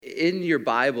in your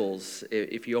Bibles,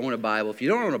 if you own a Bible, if you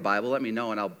don't own a Bible, let me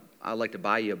know, and I'd like to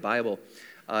buy you a Bible.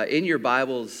 In your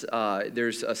Bibles,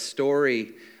 there's a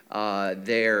story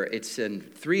there. It's in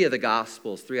 3 of the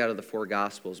Gospels, 3 out of the 4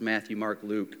 Gospels, Matthew, Mark,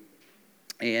 Luke.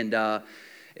 And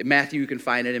in Matthew, you can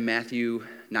find it in Matthew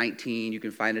 19. You can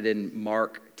find it in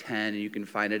Mark 10. And you can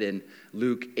find it in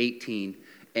Luke 18.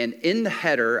 And in the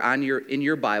header in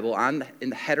your Bible, in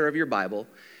the header of your Bible,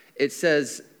 it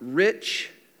says, rich,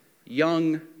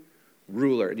 young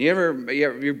ruler.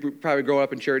 You probably grow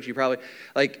up in church, you probably,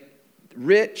 like,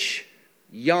 rich,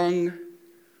 young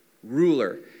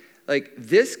ruler. Like,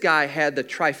 this guy had the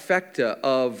trifecta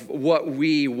of what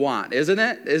we want, isn't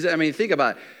it? Think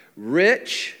about it.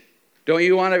 Rich, don't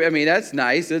you want to, that's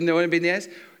nice, isn't it? Wouldn't it be nice?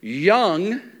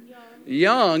 Young,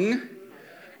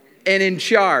 and in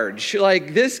charge.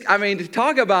 Like this, to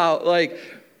talk about like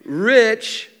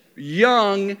rich,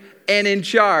 young, and in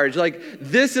charge. Like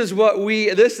this is what we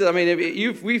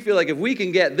feel like if we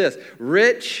can get this,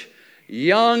 rich,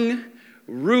 young,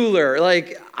 ruler,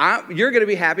 you're going to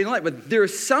be happy in life. But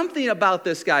there's something about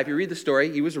this guy. If you read the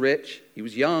story, he was rich, he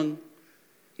was young,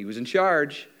 he was in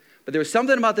charge. But there was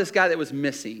something about this guy that was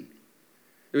missing.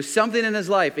 There was something in his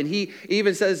life. And he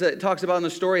even talks about in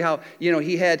the story how,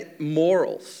 he had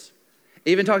morals.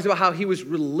 He even talks about how he was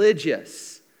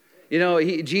religious.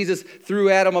 Jesus threw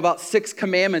at him about 6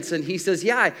 commandments, and he says,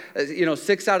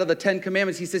 6 out of the 10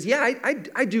 commandments, he says,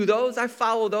 I do those, I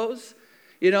follow those,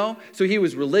 So he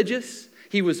was religious,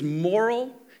 he was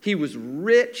moral, he was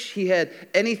rich, he had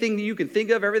anything that you can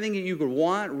think of, everything that you could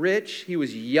want, rich, he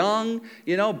was young,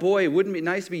 boy, wouldn't it be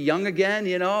nice to be young again,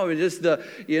 you're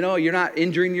not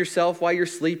injuring yourself while you're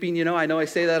sleeping, I know I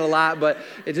say that a lot, but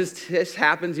it just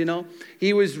happens,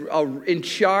 He was in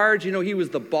charge, he was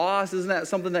the boss. Isn't that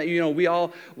something that, we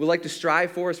all would like to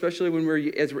strive for, especially when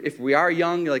if we are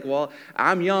young, you're like, well,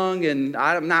 I'm young and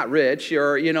I'm not rich,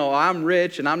 or, I'm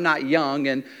rich and I'm not young,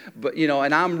 and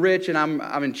I'm rich and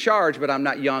I'm in charge, but I'm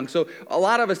not young. So a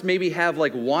lot of us maybe have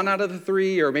like 1 out of the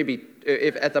 3, or maybe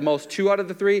if at the most 2 out of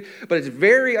the 3, but it's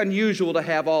very unusual to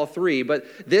have all 3. But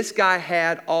this guy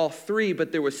had all 3,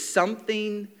 but there was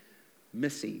something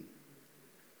missing.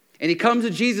 And he comes to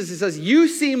Jesus and says, you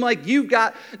seem like you've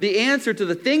got the answer to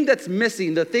the thing that's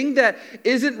missing, the thing that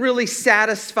isn't really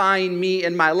satisfying me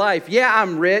in my life. Yeah,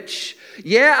 I'm rich.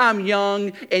 Yeah, I'm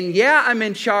young. And yeah, I'm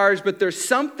in charge. But there's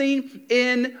something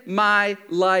in my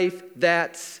life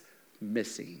that's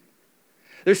missing.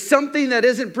 There's something that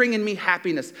isn't bringing me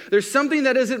happiness. There's something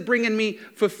that isn't bringing me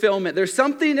fulfillment. There's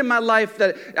something in my life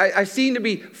that I seem to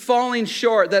be falling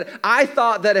short, that I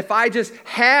thought that if I just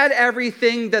had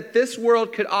everything that this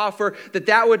world could offer,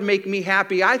 that would make me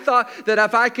happy. I thought that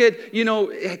if I could,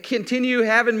 continue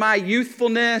having my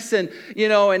youthfulness and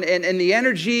the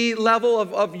energy level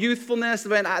of youthfulness,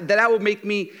 that would make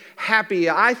me happy.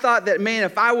 I thought that,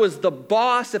 if I was the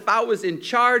boss, if I was in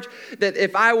charge, that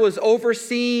if I was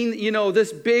overseeing,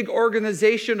 this big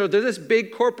organization or this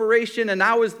big corporation, and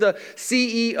I was the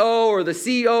CEO or the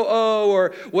COO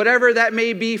or whatever that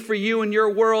may be for you in your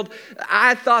world,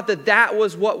 I thought that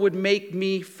was what would make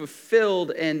me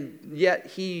fulfilled, and yet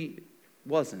he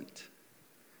wasn't.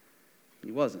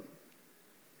 He wasn't.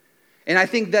 And I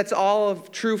think that's all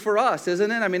true for us,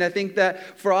 isn't it? I think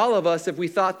that for all of us, if we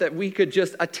thought that we could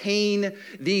just attain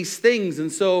these things,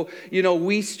 and so,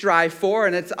 we strive for,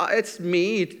 and it's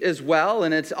me as well,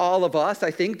 and it's all of us,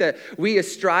 I think that we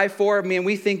strive for,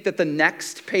 we think that the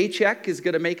next paycheck is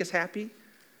going to make us happy,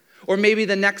 or maybe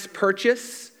the next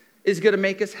purchase is going to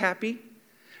make us happy.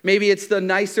 Maybe it's the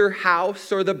nicer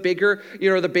house, or the bigger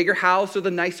house, or the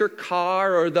nicer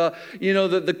car, or the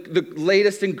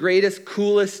latest and greatest,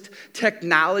 coolest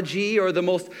technology, or the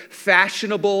most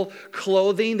fashionable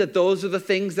clothing. That those are the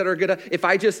things that are gonna. If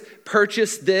I just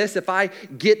purchase this, if I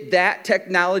get that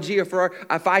technology, if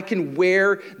I can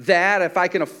wear that, if I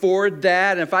can afford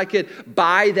that, and if I could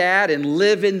buy that and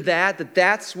live in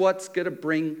that's what's gonna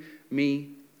bring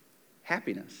me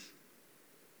happiness.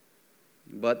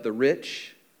 But the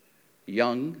rich,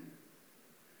 young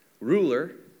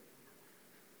ruler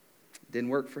didn't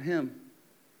work for him.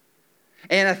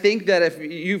 And I think that if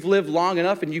you've lived long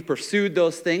enough and you've pursued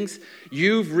those things,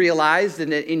 you've realized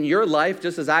in your life,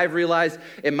 just as I've realized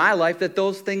in my life, that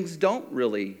those things don't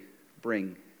really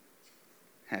bring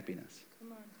happiness.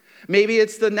 Maybe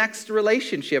it's the next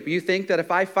relationship. You think that if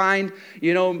I find,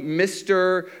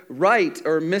 Mr. Right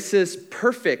or Mrs.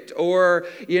 Perfect, or,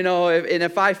 and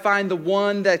if I find the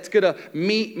one that's going to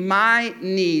meet my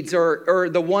needs, or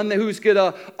the one who's going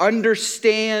to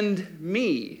understand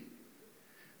me,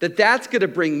 that's going to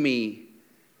bring me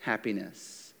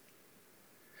happiness.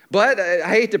 But I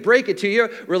hate to break it to you,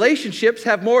 relationships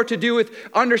have more to do with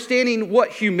understanding what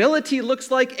humility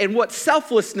looks like and what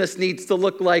selflessness needs to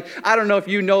look like. I don't know if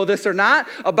you know this or not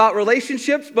about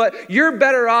relationships, but you're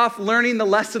better off learning the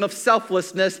lesson of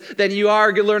selflessness than you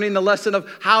are learning the lesson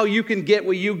of how you can get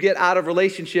what you get out of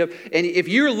relationship. And if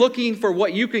you're looking for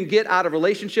what you can get out of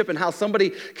relationship and how somebody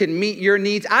can meet your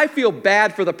needs, I feel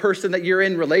bad for the person that you're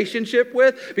in relationship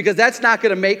with, because that's not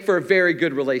going to make for a very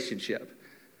good relationship.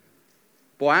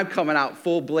 Boy, I'm coming out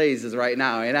full blazes right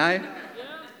now, ain't I? Yeah.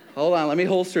 Hold on, let me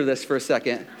holster this for a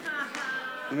second.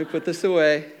 Let me put this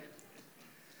away.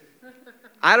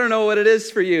 I don't know what it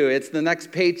is for you. It's the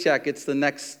next paycheck. It's the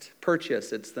next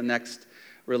purchase. It's the next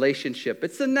relationship.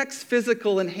 It's the next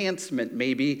physical enhancement,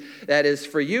 maybe, that is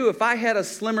for you. If I had a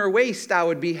slimmer waist, I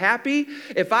would be happy.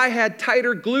 If I had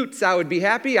tighter glutes, I would be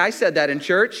happy. I said that in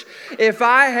church. If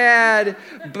I had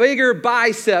bigger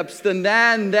biceps, then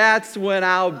that's when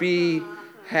I'll be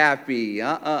happy.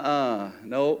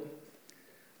 Nope.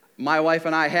 My wife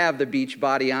and I have the beach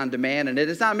body on demand, and it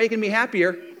is not making me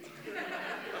happier.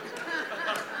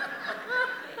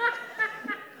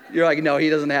 You're like, no, he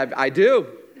doesn't have. I do.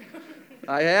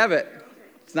 I have it.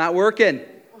 It's not working.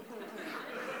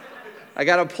 I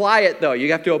got to apply it, though.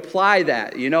 You have to apply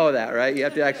that. You know that, right? You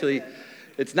have to actually,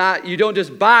 it's not, you don't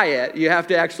just buy it. You have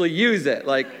to actually use it.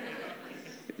 Like,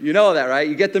 you know that, right?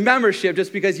 You get the membership.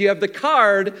 Just because you have the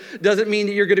card doesn't mean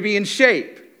that you're going to be in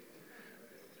shape.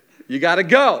 You got to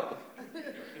go.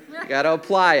 You got to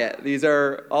apply it. These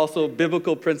are also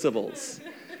biblical principles.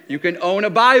 You can own a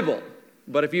Bible,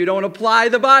 but if you don't apply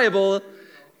the Bible,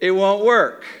 it won't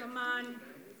work. Come on.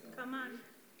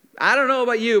 I don't know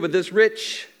about you, but this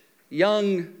rich,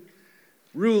 young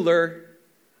ruler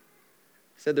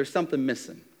said there's something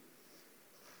missing.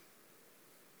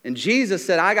 And Jesus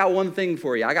said, I got one thing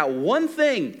for you. I got one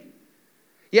thing.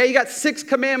 Yeah, you got 6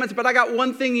 commandments, but I got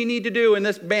one thing you need to do. And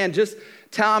this, man,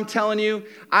 I'm telling you,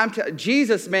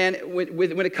 Jesus, man,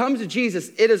 when it comes to Jesus,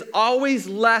 it is always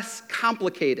less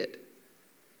complicated.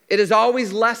 It is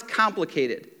always less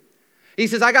complicated. He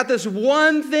says, I got this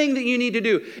one thing that you need to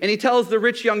do. And he tells the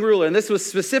rich young ruler, and this was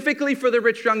specifically for the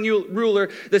rich young ruler.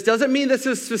 This doesn't mean this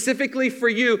is specifically for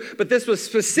you, but this was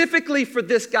specifically for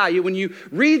this guy. When you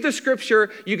read the scripture,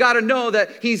 you got to know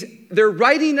that they're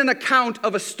writing an account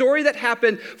of a story that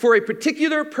happened for a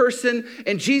particular person,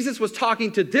 and Jesus was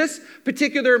talking to this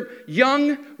particular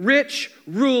young, rich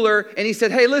ruler, and he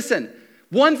said, hey, listen,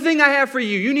 one thing I have for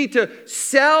you, you need to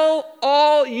sell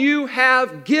all you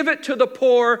have, give it to the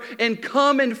poor, and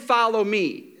come and follow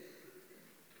me.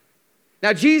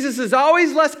 Now, Jesus is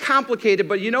always less complicated,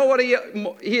 but you know what he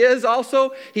is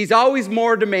also? He's always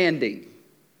more demanding.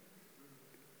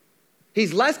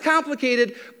 He's less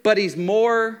complicated, but he's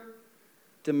more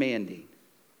demanding.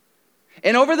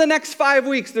 And over the next 5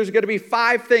 weeks, there's going to be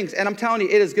 5 things. And I'm telling you,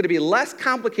 it is going to be less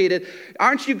complicated.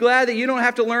 Aren't you glad that you don't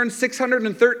have to learn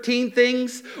 613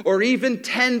 things or even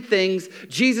 10 things?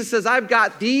 Jesus says, I've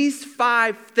got these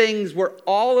 5 things where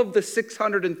all of the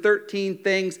 613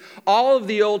 things, all of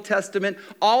the Old Testament,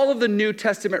 all of the New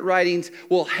Testament writings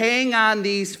will hang on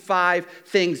these 5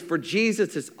 things. For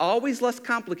Jesus, it's always less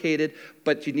complicated,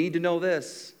 but you need to know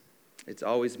this. It's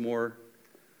always more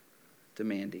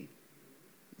demanding.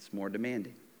 It's more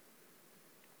demanding.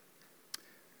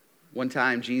 One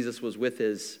time, Jesus was with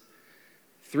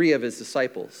 3 of his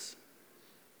disciples,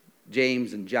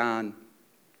 James and John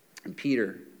and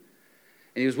Peter.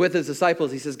 And he was with his disciples.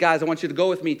 He says, guys, I want you to go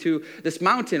with me to this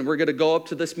mountain. We're going to go up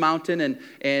to this mountain,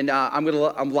 and I'm going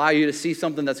to allow you to see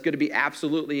something that's going to be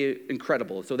absolutely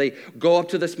incredible. So they go up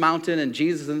to this mountain, and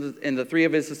Jesus and the 3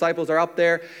 of his disciples are up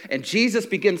there, and Jesus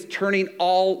begins turning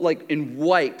all like in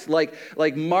white.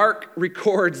 Like Mark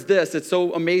records this. It's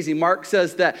so amazing. Mark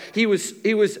says that he was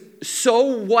so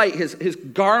white, his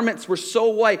garments were so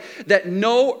white that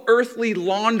no earthly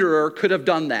launderer could have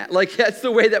done that. Like, that's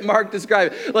the way that Mark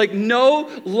described it. Like, no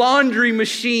laundry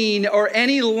machine or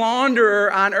any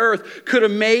launderer on earth could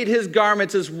have made his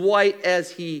garments as white as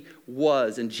he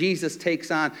was. And Jesus takes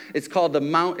on, it's called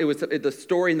the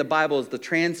story in the Bible is the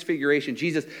transfiguration.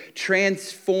 Jesus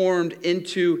transformed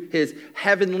into his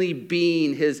heavenly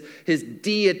being, his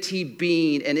deity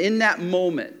being. And in that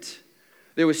moment,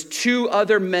 there was 2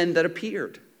 other men that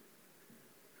appeared.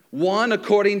 One,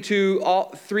 according to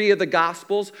all 3 of the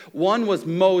Gospels, one was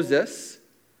Moses,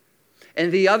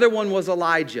 and the other one was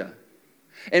Elijah.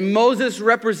 And Moses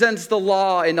represents the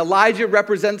law, and Elijah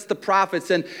represents the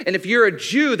prophets. And if you're a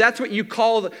Jew, that's what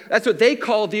they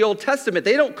call the Old Testament.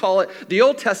 They don't call it the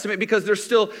Old Testament because they're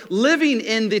still living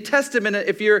in the Testament.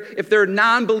 If they're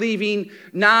non-believing,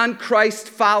 non-Christ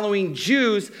following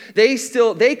Jews,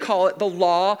 they call it the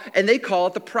law and they call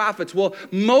it the prophets. Well,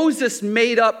 Moses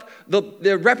made up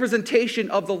the representation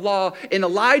of the law, and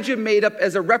Elijah made up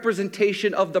as a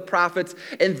representation of the prophets.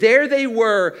 And there they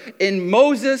were in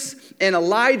Moses and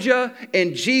Elijah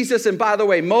and Jesus. And by the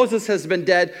way, Moses has been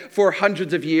dead for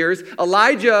hundreds of years.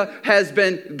 Elijah has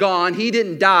been gone. He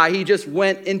didn't die. He just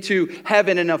went into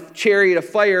heaven in a chariot of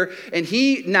fire, and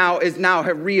he now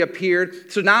have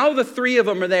reappeared. So now the three of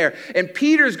them are there. And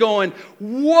Peter's going,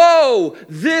 whoa,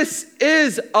 this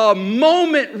is a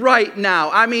moment right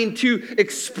now. I mean, to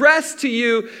express to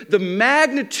you the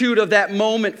magnitude of that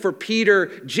moment for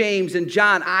Peter, James, and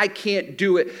John, I can't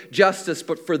do it justice.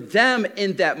 But for them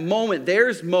in that moment,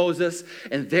 there's Moses,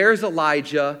 and there's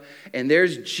Elijah, and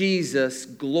there's Jesus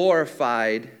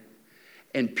glorified.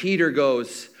 And Peter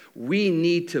goes, we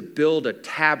need to build a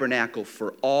tabernacle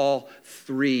for all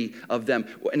three of them.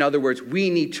 In other words, we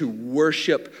need to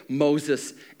worship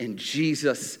Moses and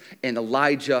Jesus and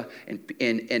Elijah.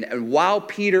 And while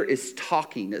Peter is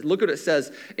talking, look what it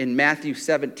says in Matthew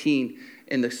 17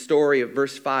 in the story of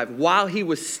verse 5. While he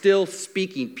was still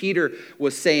speaking, Peter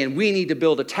was saying, we need to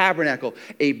build a tabernacle.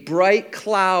 A bright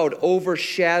cloud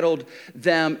overshadowed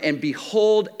them, and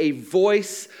behold, a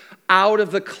voice out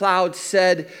of the cloud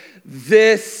said,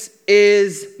 this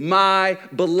is my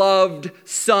beloved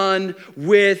Son,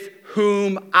 with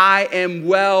whom I am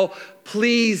well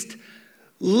pleased.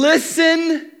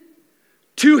 Listen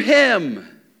to him.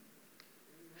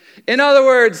 In other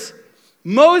words,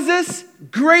 Moses,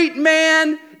 great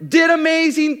man, did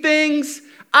amazing things.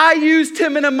 I used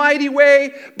him in a mighty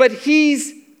way, but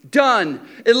he's done.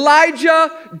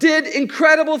 Elijah did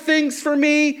incredible things for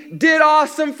me, did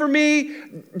awesome for me,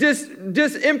 just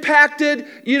impacted,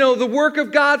 the work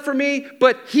of God for me,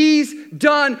 but he's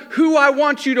done. Who I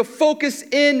want you to focus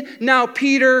in now,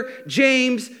 Peter,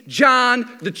 James,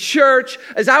 John, the church,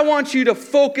 as I want you to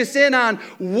focus in on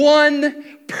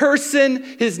one person.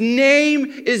 His name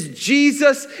is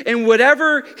Jesus, and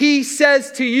whatever he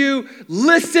says to you,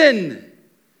 listen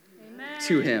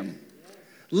to him.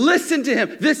 Listen to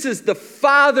him. This is the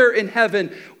Father in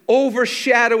heaven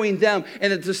overshadowing them.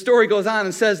 And the story goes on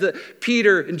and says that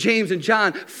Peter and James and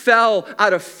John fell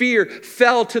out of fear,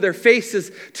 fell to their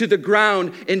faces to the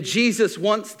ground. And Jesus,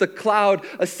 once the cloud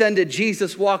ascended,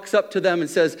 Jesus walks up to them and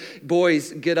says,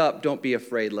 boys, get up. Don't be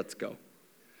afraid. Let's go.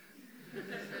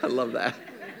 I love that.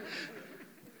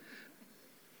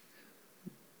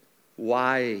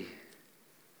 Why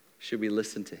should we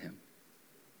listen to him?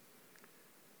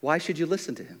 Why should you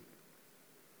listen to him?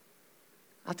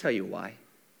 I'll tell you why.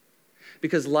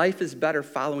 Because life is better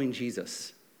following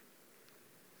Jesus.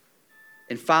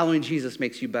 And following Jesus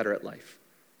makes you better at life.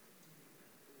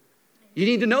 You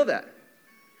need to know that.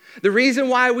 The reason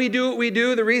why we do what we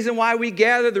do, the reason why we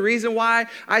gather, the reason why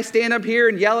I stand up here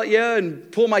and yell at you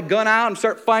and pull my gun out and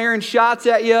start firing shots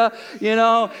at you,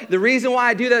 the reason why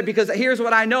I do that, because here's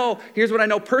what I know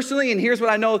personally, and here's what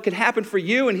I know could happen for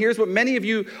you, and here's what many of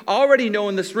you already know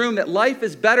in this room, that life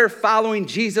is better following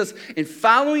Jesus, and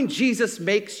following Jesus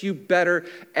makes you better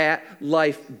at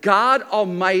life. God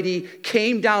Almighty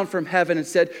came down from heaven and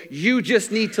said, you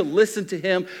just need to listen to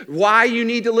him. Why you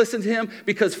need to listen to him?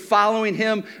 Because following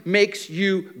him makes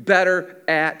you better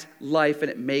at life,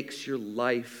 and it makes your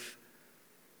life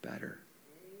better.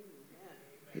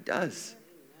 It does.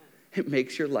 It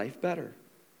makes your life better.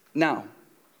 Now,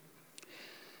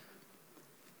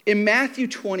 in Matthew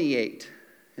 28,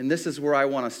 and this is where I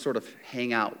want to sort of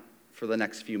hang out for the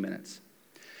next few minutes.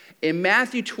 In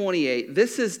Matthew 28,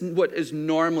 this is what is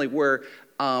normally where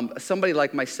somebody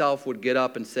like myself would get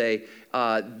up and say,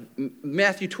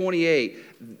 Matthew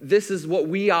 28, this is what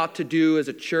we ought to do as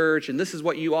a church, and this is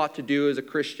what you ought to do as a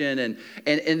Christian, and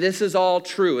this is all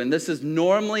true. And this is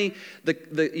normally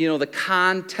the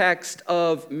context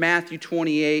of Matthew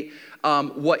 28,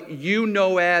 what you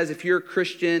know as, if you're a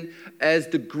Christian, as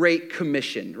the Great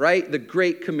Commission, right? The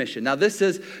Great Commission. Now, this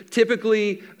is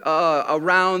typically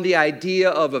around the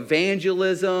idea of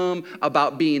evangelism,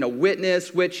 about being a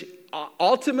witness, which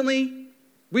ultimately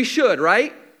we should,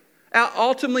 right?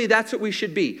 Ultimately, that's what we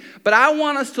should be. But I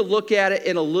want us to look at it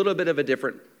in a little bit of a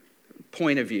different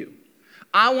point of view.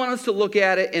 I want us to look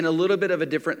at it in a little bit of a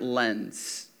different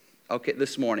lens, okay,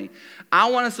 this morning. I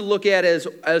want us to look at it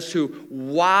as to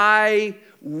why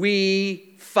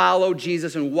we follow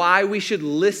Jesus and why we should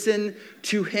listen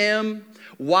to him,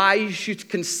 why you should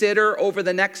consider over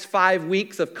the next 5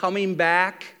 weeks of coming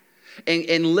back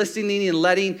and listening and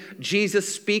letting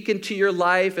Jesus speak into your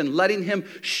life and letting him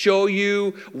show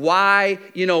you why,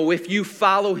 if you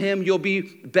follow him, you'll be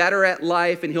better at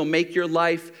life and he'll make your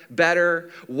life better.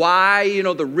 Why,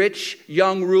 the rich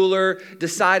young ruler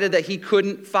decided that he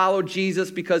couldn't follow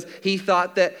Jesus because he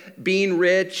thought that being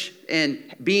rich and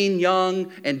being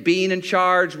young and being in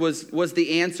charge was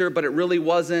the answer, but it really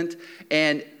wasn't.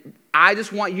 And I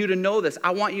just want you to know this.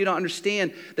 I want you to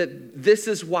understand that this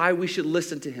is why we should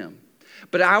listen to him.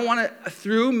 But I want to,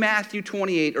 through Matthew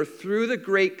 28 or through the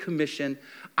Great Commission,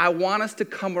 I want us to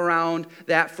come around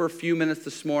that for a few minutes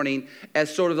this morning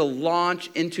as sort of the launch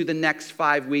into the next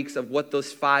 5 weeks of what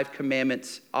those 5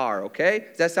 commandments are, okay?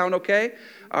 Does that sound okay?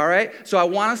 All right? So I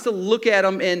want us to look at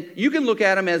them, and you can look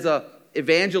at them as a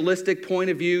evangelistic point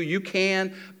of view. You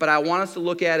can, but I want us to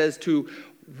look at as to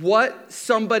what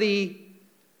somebody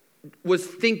was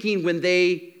thinking when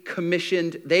they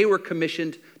were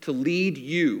commissioned to lead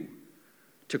you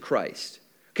to Christ.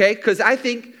 Okay? Because I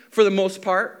think for the most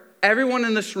part, everyone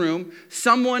in this room,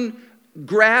 someone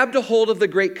grabbed a hold of the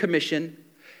Great Commission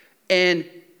and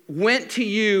went to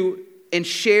you and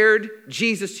shared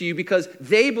Jesus to you because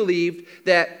they believed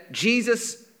that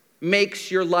Jesus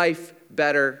makes your life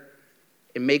better.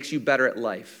 It makes you better at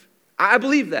life. I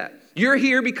believe that. You're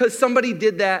here because somebody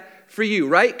did that for you,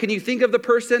 right? Can you think of the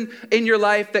person in your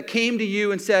life that came to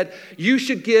you and said, you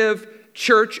should give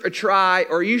church a try,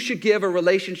 or you should give a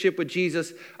relationship with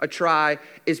Jesus a try?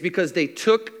 Is because they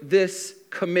took this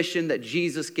commission that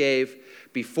Jesus gave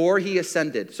before he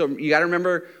ascended. So you got to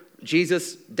remember,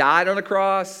 Jesus died on the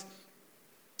cross,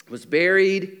 was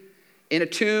buried in a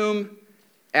tomb,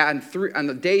 and on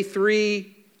the day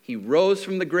 3, he rose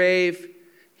from the grave.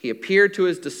 He appeared to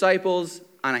his disciples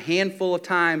on a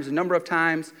number of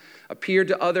times, appeared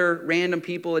to other random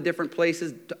people at different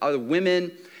places, to other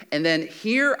women. And then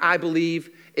here, I believe,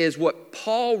 is what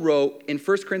Paul wrote in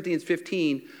 1 Corinthians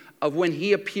 15 of when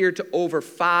he appeared to over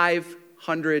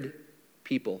 500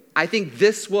 people. I think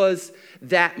this was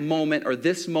that moment, or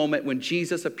this moment when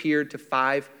Jesus appeared to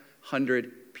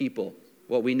 500 people,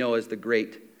 what we know as the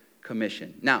Great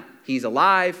Commission. Now, he's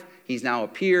alive. He's now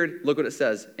appeared. Look what it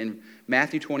says in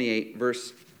Matthew 28,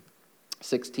 verse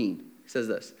 16. It says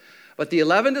this: "But the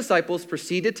 11 disciples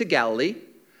proceeded to Galilee,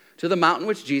 to the mountain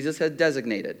which Jesus had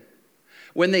designated.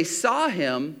 When they saw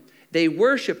him, they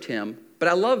worshiped him." But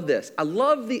I love this. I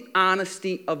love the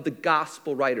honesty of the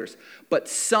gospel writers. "But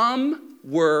some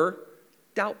were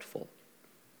doubtful."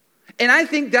 And I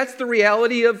think that's the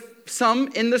reality of some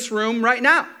in this room right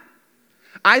now.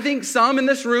 I think some in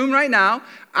this room right now,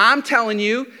 I'm telling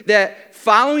you that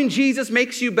following Jesus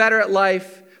makes you better at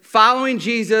life. Following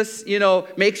Jesus,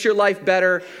 makes your life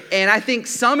better. And I think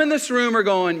some in this room are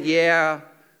going, yeah,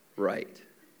 right.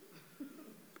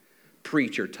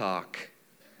 Preacher talk.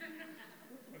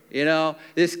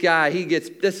 This guy,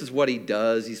 this is what he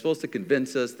does. He's supposed to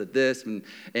convince us that this, and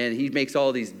he makes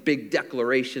all these big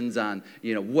declarations on,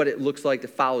 what it looks like to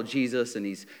follow Jesus, and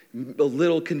he's a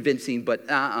little convincing, but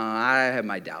I have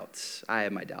my doubts. I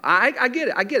get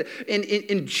it.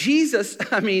 And Jesus,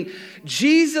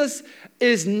 Jesus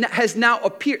has now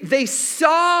appeared. They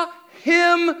saw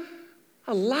him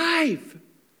alive.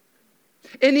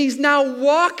 And he's now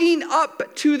walking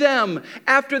up to them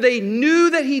after they knew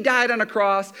that he died on a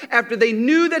cross, after they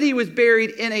knew that he was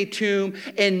buried in a tomb,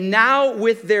 and now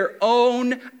with their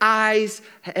own eyes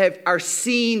are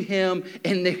seeing him,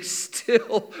 and they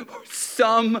still,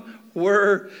 some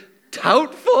were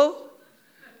doubtful.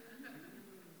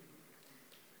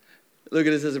 Look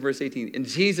at this in verse 18. And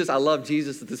Jesus, I love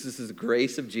Jesus, that this is the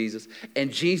grace of Jesus.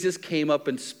 And Jesus came up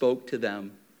and spoke to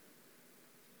them.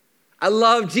 I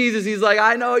love Jesus. He's like,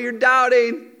 I know you're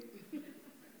doubting.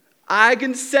 I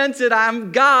can sense it.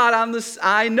 I'm God.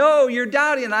 I know you're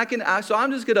doubting. So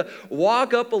I'm just going to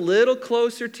walk up a little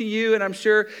closer to you. And I'm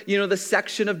sure, the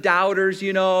section of doubters,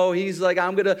 he's like,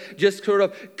 I'm going to just sort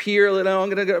of peer a little.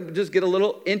 I'm going to just get a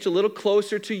little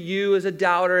closer to you as a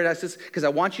doubter. And that's just because I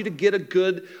want you to get a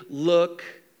good look.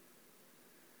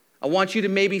 I want you to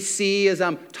maybe see as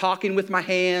I'm talking with my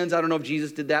hands. I don't know if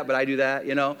Jesus did that, but I do that,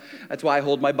 That's why I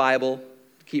hold my Bible,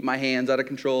 to keep my hands out of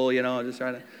control, I'm just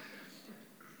trying to.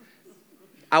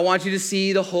 I want you to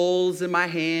see the holes in my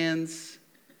hands.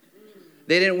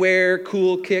 They didn't wear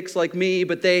cool kicks like me,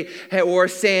 but they wore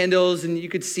sandals, and you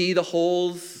could see the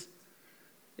holes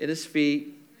in his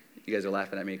feet. You guys are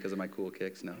laughing at me because of my cool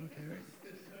kicks? No? Okay, right.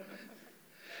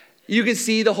 You can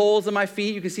see the holes in my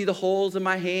feet. You can see the holes in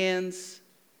my hands.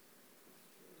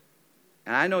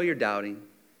 And I know you're doubting.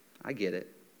 I get it.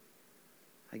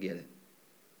 And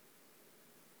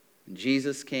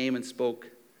Jesus came and spoke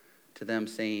to them,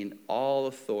 saying, all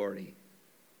authority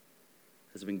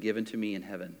has been given to me in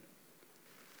heaven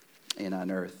and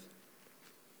on earth.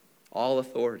 All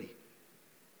authority.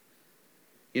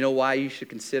 You know why you should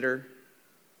consider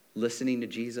listening to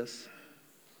Jesus?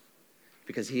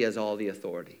 Because he has all the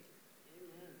authority.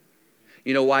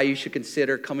 You know why you should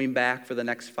consider coming back for the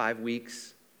next 5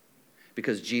 weeks?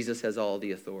 Because Jesus has all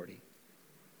the authority.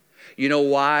 You know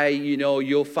why,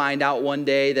 you'll find out one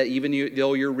day that even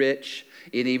though you're rich,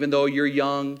 and even though you're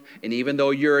young, and even though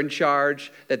you're in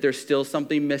charge, that there's still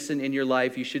something missing in your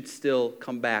life, you should still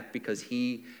come back because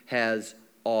he has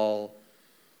all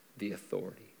the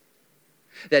authority.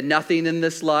 That nothing in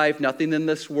this life, nothing in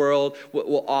this world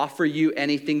will offer you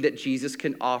anything that Jesus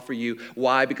can offer you.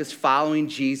 Why? Because following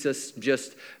Jesus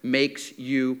just makes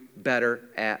you better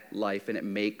at life, and it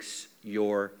makes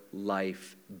your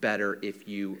life better if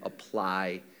you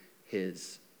apply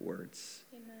his words.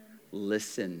 Amen.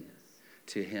 Listen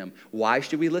to him. Why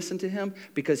should we listen to him?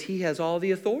 Because he has all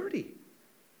the authority.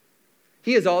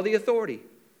 He has all the authority.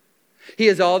 He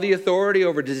has all the authority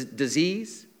over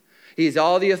disease. He has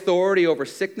all the authority over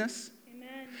sickness.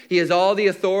 Amen. He has all the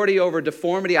authority over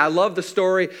deformity. I love the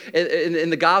story in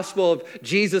the gospel of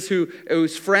Jesus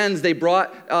whose friends, they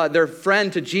brought their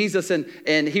friend to Jesus,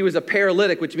 and he was a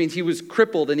paralytic, which means he was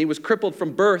crippled, and he was crippled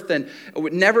from birth and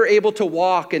never able to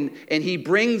walk. And they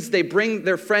bring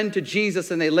their friend to Jesus,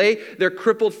 and they lay their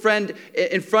crippled friend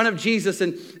in front of Jesus.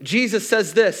 And Jesus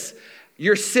says this,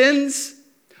 "Your sins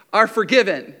are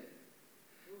forgiven."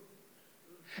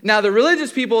 Now, the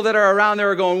religious people that are around there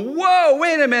are going, "Whoa,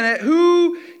 wait a minute.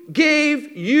 Who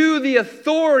gave you the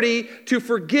authority to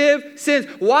forgive sins?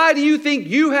 Why do you think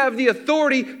you have the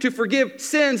authority to forgive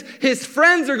sins?" His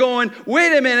friends are going,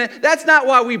 "Wait a minute. That's not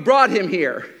why we brought him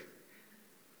here.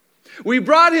 We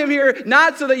brought him here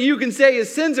not so that you can say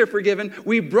his sins are forgiven.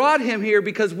 We brought him here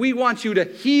because we want you to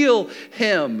heal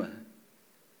him."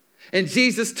 And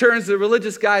Jesus turns to the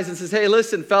religious guys and says, "Hey,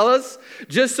 listen, fellas,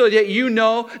 just so that you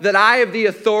know that I have the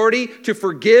authority to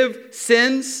forgive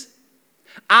sins,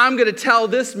 I'm going to tell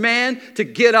this man to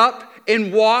get up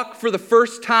and walk for the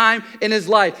first time in his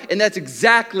life." And that's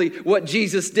exactly what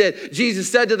Jesus did. Jesus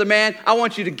said to the man, "I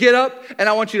want you to get up, and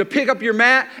I want you to pick up your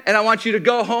mat, and I want you to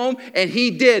go home." And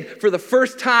he did for the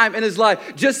first time in his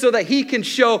life, just so that he can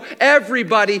show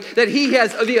everybody that he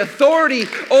has the authority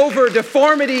over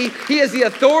deformity. He has the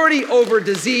authority over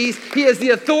disease. He has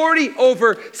the authority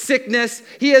over sickness.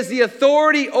 He has the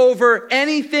authority over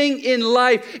anything in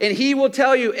life. And he will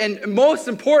tell you, and most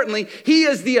importantly, he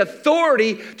has the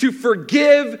authority to forgive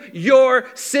your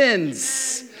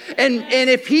sins. And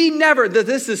if he never,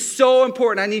 this is so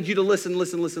important. I need you to listen.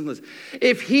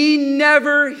 If he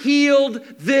never healed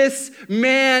this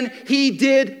man, he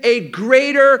did a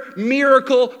greater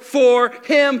miracle for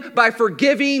him by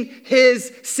forgiving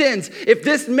his sins. If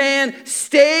this man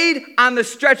stayed on the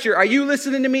stretcher, are you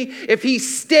listening to me? If he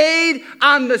stayed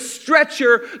on the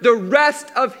stretcher the rest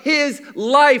of his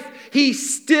life,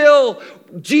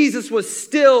 Jesus was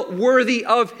still worthy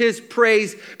of his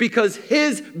praise because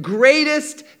his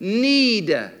greatest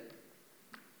need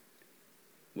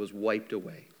was wiped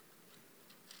away.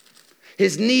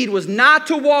 His need was not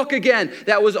to walk again.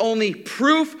 That was only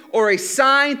proof or a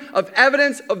sign of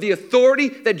evidence of the authority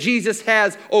that Jesus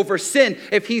has over sin.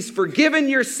 If he's forgiven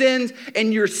your sins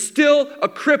and you're still a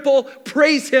cripple,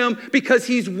 praise him because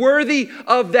he's worthy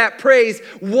of that praise.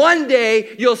 One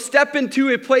day you'll step into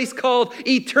a place called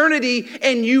eternity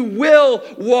and you will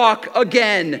walk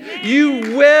again.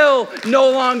 You will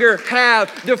no longer have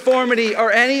deformity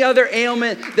or any other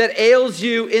ailment that ails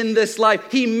you in this life.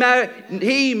 He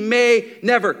may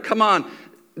never, come on.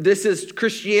 This is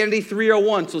Christianity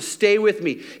 301, so stay with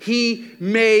me. He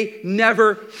may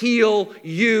never heal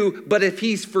you, but if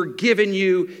he's forgiven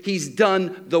you, he's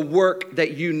done the work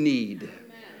that you need.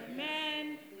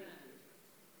 Amen.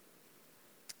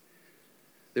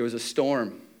 There was a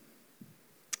storm.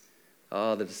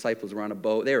 Oh, the disciples were on a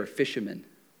boat. They were fishermen.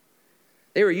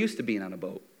 They were used to being on a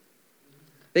boat.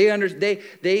 They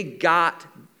got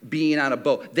being on a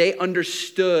boat. They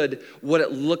understood what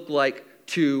it looked like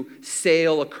to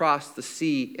sail across the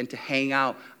sea and to hang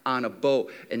out on a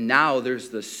boat. And now there's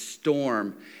the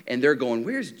storm, and they're going,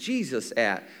 "Where's Jesus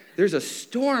at? There's a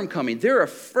storm coming." They're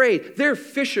afraid. They're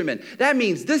fishermen. That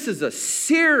means this is a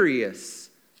serious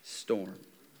storm.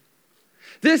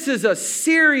 This is a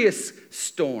serious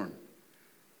storm.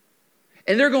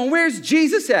 And they're going, "Where's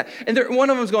Jesus at?" And one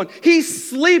of them's going, "He's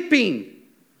sleeping."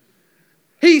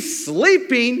 He's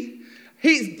sleeping?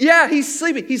 He's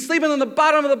sleeping. He's sleeping on the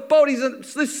bottom of the boat. He's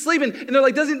sleeping. And they're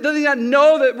like, does he not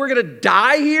know that we're going to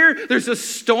die here? There's a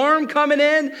storm coming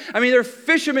in. I mean, they're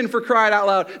fishermen, for crying out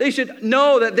loud. They should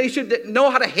know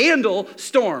how to handle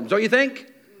storms, don't you think?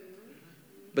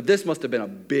 But this must have been a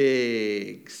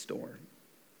big storm.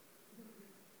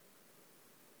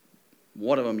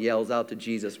 One of them yells out to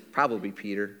Jesus, probably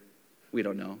Peter. We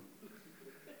don't know.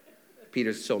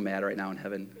 Peter's so mad right now in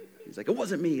heaven. He's like, it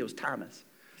wasn't me, it was Thomas.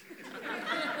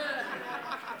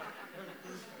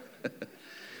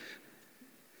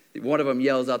 One of them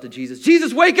yells out to Jesus,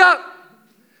 Jesus, wake up!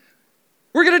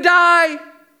 We're going to die.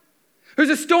 There's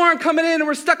a storm coming in and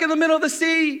we're stuck in the middle of the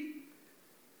sea.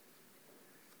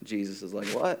 Jesus is like,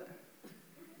 what?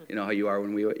 You know how you are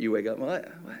when you wake up?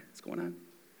 What? What's going on?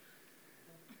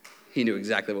 He knew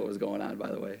exactly what was going on, by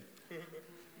the way.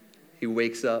 He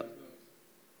wakes up,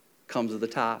 comes to the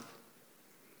top,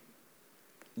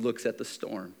 looks at the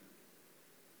storm,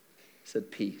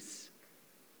 said, peace,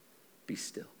 be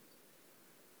still.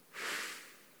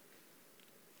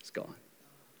 It's gone.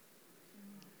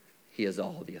 He has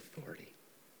all the authority.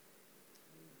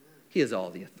 He has all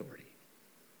the authority.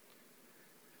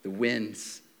 The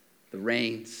winds, the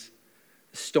rains,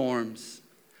 the storms,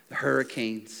 the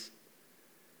hurricanes.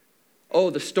 Oh,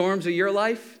 the storms of your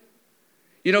life?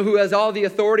 You know who has all the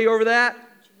authority over that?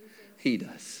 He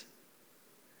does.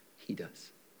 He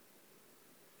does.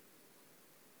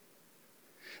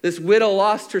 This widow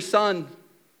lost her son.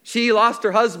 She lost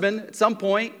her husband at some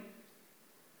point.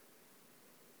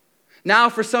 Now,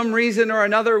 for some reason or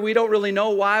another, we don't really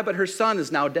know why, but her son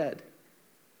is now dead.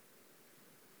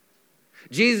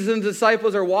 Jesus and the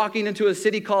disciples are walking into a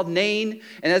city called Nain,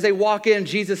 and as they walk in,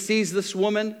 Jesus sees this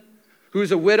woman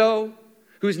who's a widow,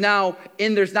 there's now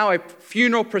a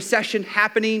funeral procession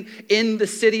happening in the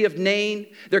city of Nain.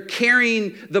 They're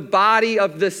carrying the body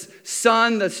of this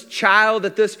son, this child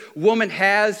that this woman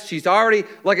has. She's already,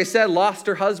 like I said, lost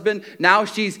her husband. Now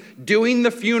she's doing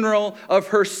the funeral of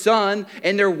her son,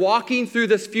 and they're walking through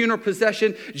this funeral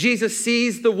procession. Jesus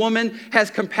sees the woman,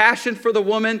 has compassion for the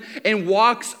woman, and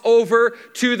walks over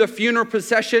to the funeral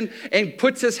procession and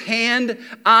puts his hand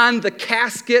on the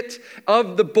casket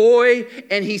of the boy,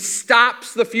 and he stops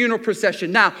the funeral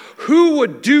procession. Now, who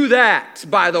would do that,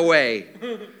 by the way?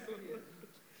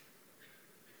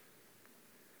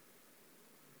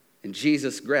 And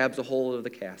Jesus grabs a hold of the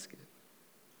casket.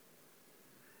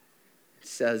 It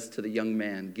says to the young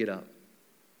man, get up.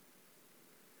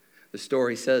 The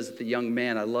story says that the young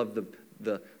man, I love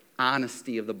the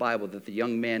honesty of the Bible, that the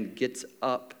young man gets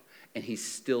up and he's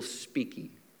still speaking.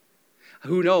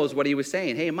 Who knows what he was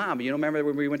saying? Hey, Mom, you remember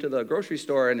when we went to the grocery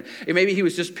store and maybe he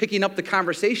was just picking up the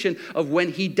conversation of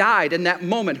when he died in that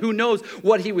moment. Who knows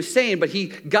what he was saying, but he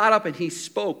got up and he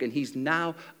spoke and he's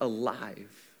now alive.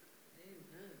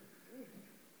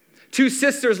 Two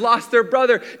sisters lost their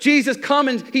brother. Jesus, come,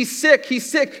 and he's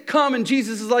sick, come. And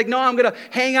Jesus is like, no, I'm going to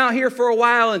hang out here for a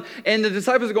while. And the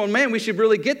disciples are going, man, we should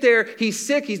really get there. He's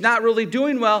sick. He's not really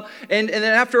doing well. And then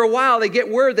after a while, they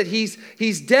get word that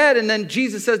he's dead. And then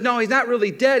Jesus says, no, he's not really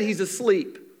dead. He's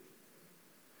asleep.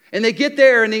 And they get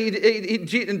there, and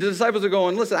the disciples are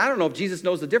going, listen, I don't know if Jesus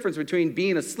knows the difference between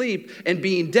being asleep and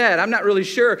being dead. I'm not really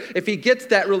sure if he gets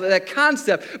that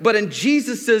concept. But in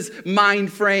Jesus'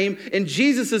 mind frame, in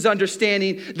Jesus'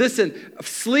 understanding, listen,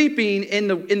 sleeping in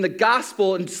the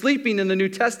gospel and sleeping in the New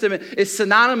Testament is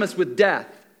synonymous with death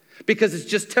because it's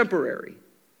just temporary.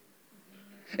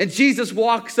 And Jesus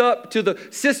walks up to the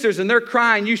sisters and they're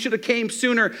crying, you should have came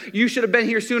sooner. You should have been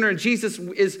here sooner. And Jesus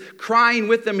is crying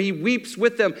with them. He weeps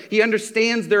with them. He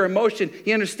understands their emotion.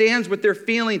 He understands what they're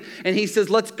feeling. And he says,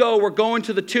 let's go. We're going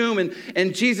to the tomb.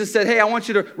 And Jesus said, hey, I want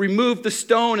you to remove the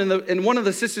stone. And one of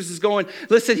the sisters is going,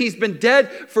 listen, he's been dead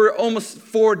for almost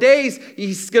 4 days.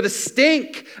 He's going to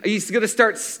stink. He's going to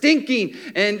start stinking.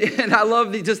 And I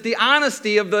love just the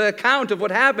honesty of the account of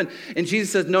what happened. And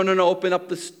Jesus says, no, open up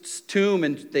the tomb.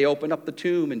 And they open up the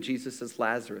tomb, and Jesus says,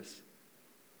 Lazarus,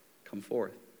 come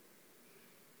forth.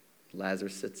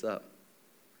 Lazarus sits up.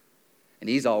 And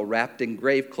he's all wrapped in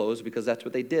grave clothes because that's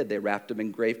what they did. They wrapped him in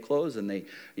grave clothes, and they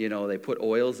put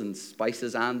oils and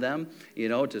spices on them,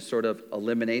 to sort of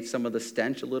eliminate some of the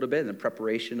stench a little bit in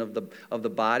preparation of the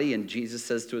body. And Jesus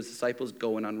says to his disciples,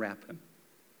 go and unwrap him.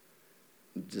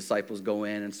 The disciples go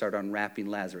in and start unwrapping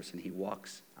Lazarus, and he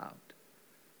walks out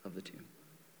of the tomb.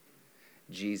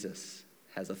 Jesus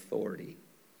has authority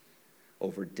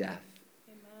over death.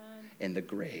 Amen. And the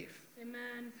grave.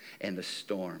 Amen. And the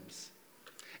storms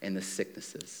and the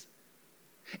sicknesses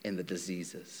and the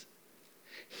diseases.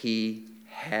 He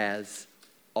has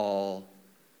all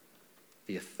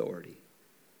the authority.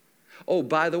 Oh,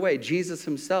 by the way, Jesus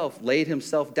himself laid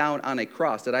himself down on a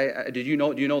cross. Do you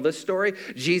know this story?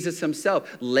 Jesus himself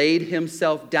laid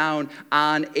himself down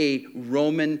on a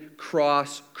Roman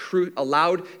cross,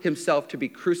 allowed himself to be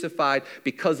crucified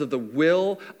because of the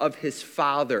will of his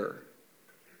Father.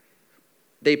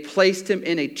 They placed him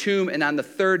in a tomb, and on the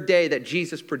third day that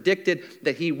Jesus predicted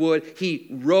that he would, he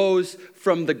rose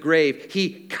from the grave.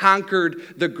 He conquered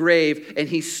the grave, and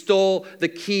he stole the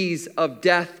keys of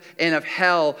death and of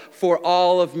hell for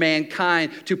all of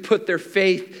mankind to put their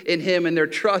faith in him and their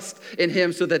trust in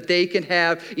him so that they can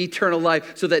have eternal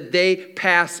life, so that they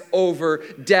pass over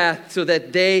death, so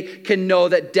that they can know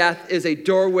that death is a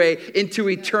doorway into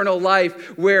eternal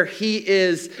life where he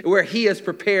has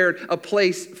prepared a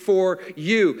place for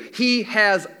you. He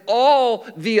has all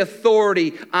the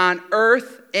authority on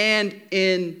earth and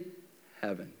in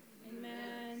heaven.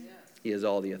 Amen. He has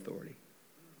all the authority.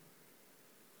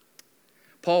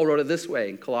 Paul wrote it this way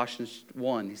in Colossians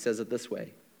 1. He says it this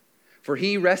way. For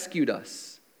he rescued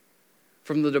us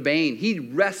from the domain. He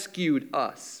rescued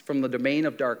us from the domain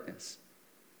of darkness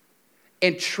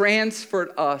and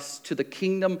transferred us to the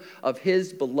kingdom of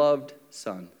his beloved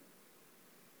Son,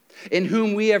 in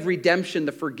whom we have redemption,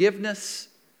 the forgiveness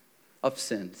of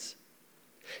sins.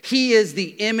 He is the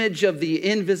image of the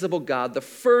invisible God, the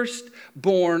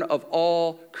firstborn of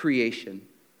all creation.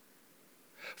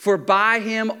 For by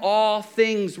him all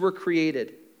things were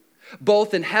created,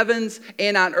 both in heavens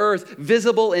and on earth,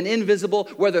 visible and invisible,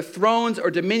 whether thrones or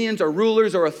dominions or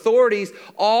rulers or authorities,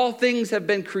 all things have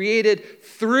been created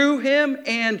through him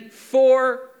and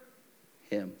for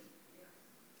him.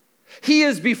 He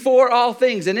is before all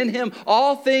things, and in him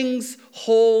all things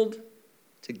hold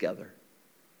together.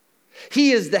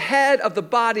 He is the head of the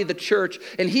body, the church,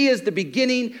 and he is the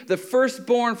beginning, the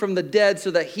firstborn from the dead, so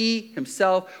that he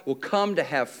himself will come to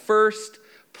have first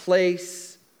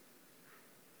place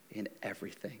in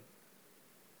everything.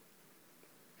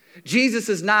 Jesus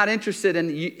is not interested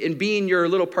in being your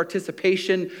little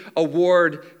participation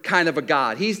award kind of a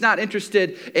God. He's not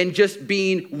interested in just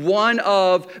being one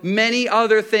of many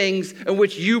other things in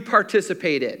which you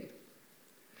participate in.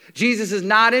 Jesus is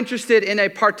not interested in a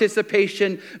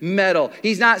participation medal.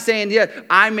 He's not saying, yeah,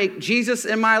 I make Jesus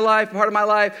in my life a part of my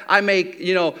life. I make,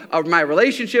 my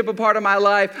relationship a part of my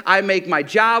life. I make my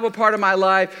job a part of my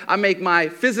life. I make my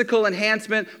physical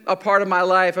enhancement a part of my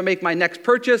life. I make my next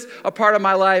purchase a part of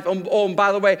my life. Oh, and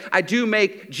by the way, I do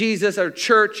make Jesus or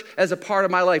church as a part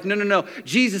of my life. No.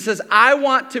 Jesus says, I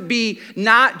want to be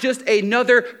not just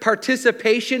another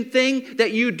participation thing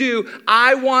that you do.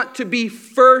 I want to be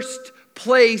first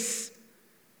place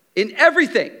in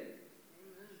everything.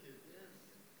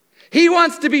 He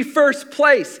wants to be first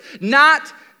place,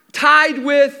 not tied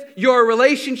with your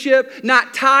relationship,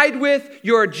 not tied with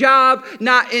your job,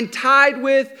 not tied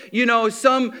with,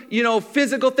 some,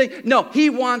 physical thing. No, he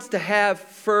wants to have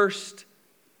first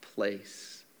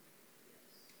place.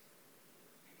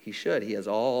 He should. He has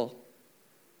all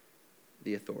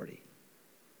the authority.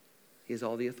 He has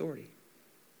all the authority.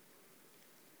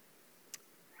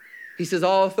 He says,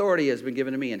 all authority has been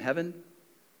given to me in heaven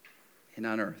and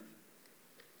on earth.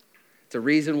 It's a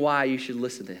reason why you should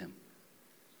listen to him,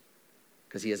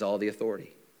 because he has all the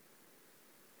authority.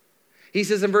 He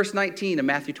says in verse 19 of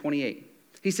Matthew 28,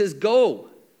 he says, go.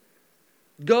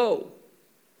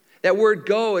 That word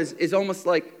go is almost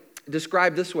like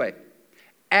described this way.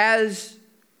 As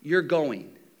you're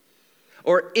going,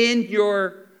 or in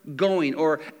your going,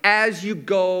 or as you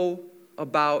go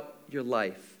about your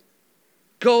life.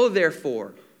 Go,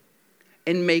 therefore,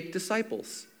 and make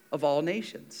disciples of all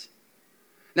nations.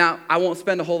 Now, I won't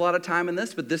spend a whole lot of time on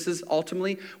this, but this is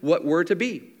ultimately what we're to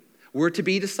be. We're to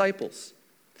be disciples.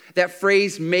 That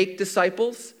phrase, make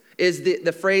disciples, is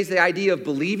the phrase, the idea of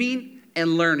believing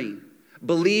and learning.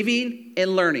 Believing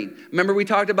and learning. Remember we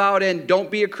talked about in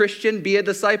Don't Be a Christian, Be a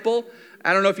Disciple?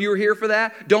 I don't know if you were here for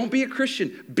that. Don't be a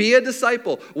Christian, be a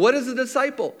disciple. What is a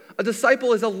disciple? A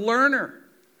disciple is a learner.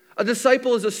 A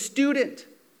disciple is a student.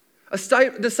 A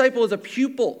disciple is a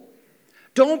pupil.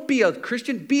 Don't be a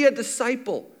Christian, be a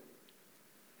disciple.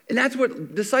 And that's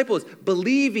what disciple is.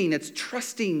 Believing, it's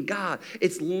trusting God.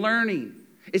 It's learning.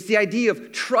 It's the idea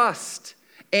of trust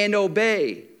and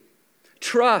obey.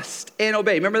 Trust and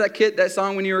obey. Remember that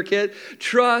song when you were a kid?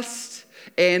 Trust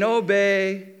and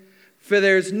obey, for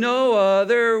there's no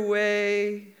other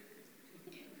way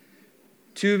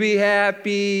to be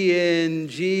happy in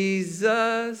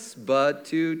Jesus but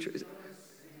to trust.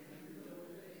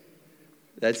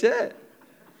 That's it.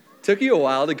 Took you a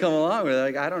while to come along. We're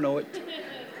like, I don't know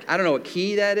what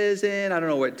key that is in. I don't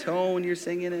know what tone you're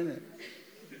singing in.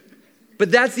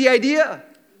 But that's the idea.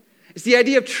 It's the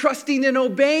idea of trusting and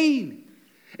obeying.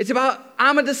 It's about,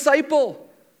 I'm a disciple.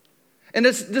 And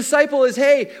this disciple is,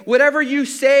 hey, whatever you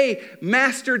say,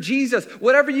 Master Jesus,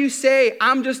 whatever you say,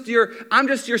 I'm just your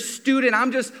student.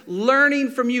 I'm just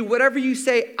learning from you. Whatever you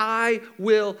say, I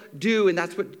will do. And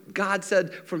that's what God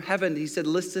said from heaven. He said,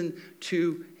 listen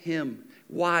to him.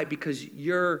 Why? Because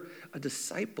you're a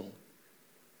disciple.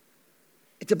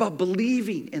 It's about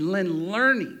believing and then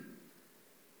learning.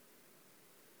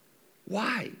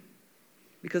 Why?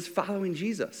 Because following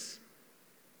Jesus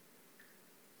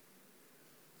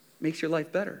makes your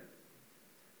life better.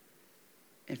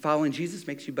 And following Jesus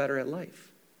makes you better at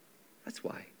life. That's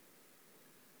why.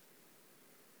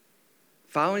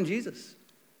 Following Jesus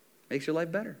makes your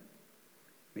life better.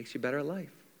 Makes you better at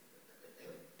life.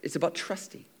 It's about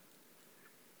trusting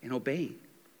and obeying.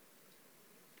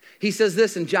 He says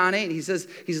this in John 8. He says,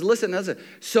 listen.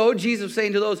 So Jesus was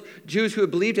saying to those Jews who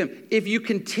had believed him, if you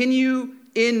continue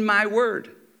in my word,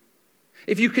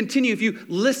 if you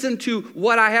listen to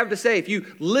what I have to say, if you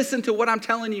listen to what I'm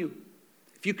telling you,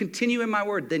 if you continue in my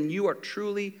word, then you are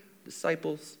truly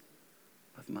disciples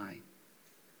of mine.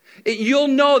 You'll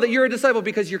know that you're a disciple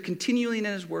because you're continuing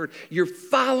in his word. You're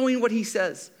following what he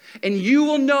says. And you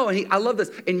will know, I love this,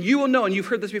 and you will know, and you've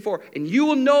heard this before, and you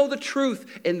will know the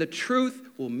truth, and the truth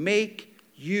will make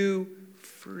you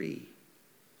free.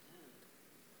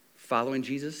 Following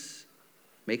Jesus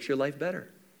makes your life better.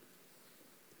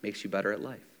 Makes you better at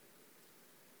life.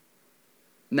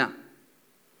 Now,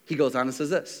 he goes on and says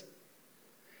this.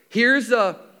 Here's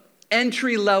the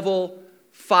entry level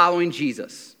following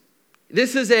Jesus.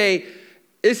 This is a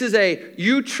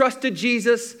you trusted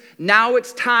Jesus, now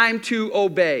it's time to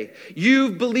obey.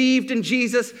 You've believed in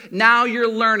Jesus, now you're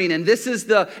learning. And this is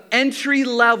the entry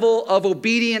level of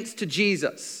obedience to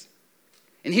Jesus.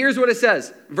 And here's what it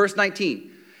says, verse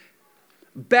 19.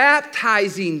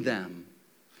 Baptizing them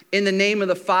in the name of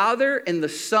the Father and the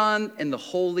Son and the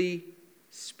Holy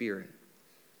Spirit.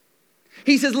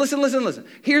 He says, listen.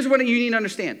 Here's what you need to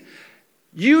understand.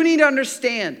 You need to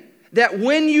understand that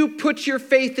when you put your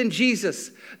faith in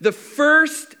Jesus, the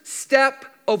first step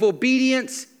of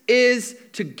obedience is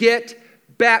to get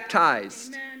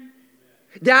baptized. Amen.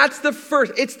 That's the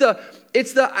first.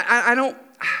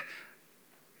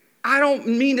 I don't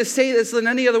mean to say this in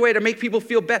any other way to make people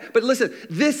feel bad, but listen,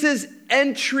 this is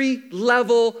entry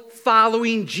level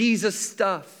following Jesus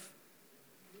stuff.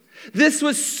 This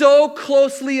was so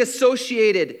closely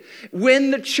associated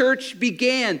when the church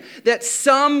began that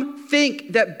some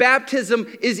think that baptism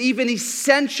is even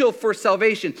essential for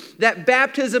salvation, that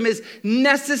baptism is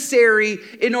necessary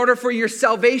in order for your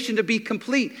salvation to be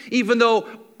complete, even though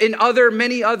in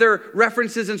many other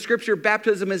references in Scripture,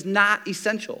 baptism is not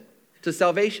essential to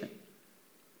salvation.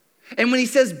 And when he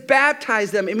says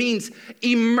baptize them, it means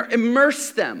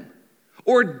immerse them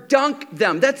or dunk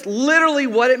them. That's literally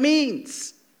what it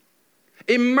means.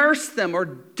 Immerse them or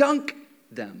dunk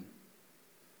them.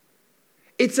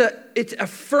 It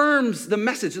affirms the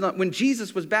message. When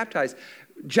Jesus was baptized,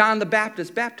 John the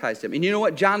Baptist baptized him. And you know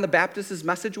what John the Baptist's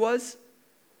message was?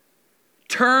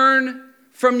 Turn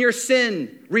from your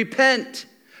sin, repent,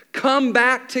 come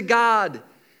back to God.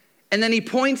 And then he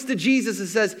points to Jesus and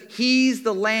says, he's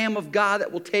the Lamb of God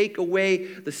that will take away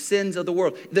the sins of the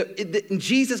world.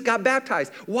 Jesus got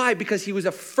baptized. Why? Because he was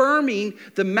affirming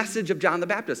the message of John the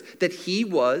Baptist, that he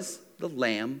was the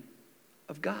Lamb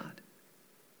of God.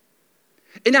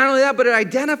 And not only that, but it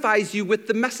identifies you with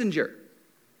the messenger.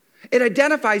 It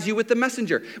identifies you with the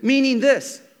messenger, meaning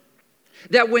this,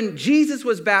 that when Jesus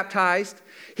was baptized,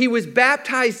 he was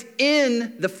baptized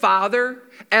in the Father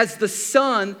as the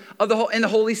Son of and the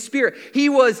Holy Spirit. He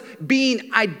was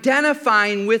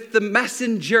identifying with the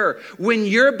messenger. When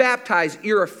you're baptized,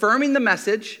 you're affirming the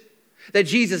message that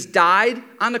Jesus died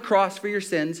on the cross for your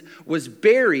sins, was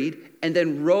buried, and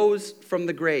then rose from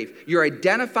the grave. You're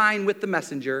identifying with the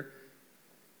messenger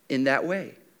in that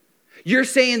way. You're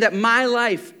saying that my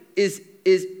life is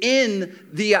in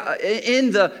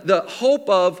the hope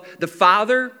of the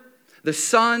Father, the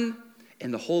Son,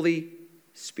 and the Holy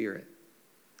Spirit.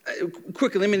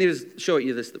 Quickly, let me just show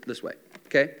you this way,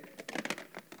 okay?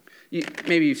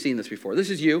 Maybe you've seen this before. This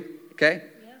is you, okay?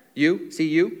 Yeah. You, see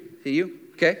you,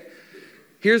 okay?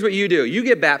 Here's what you do. You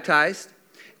get baptized,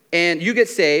 and you get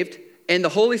saved, and the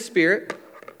Holy Spirit,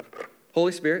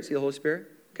 see the Holy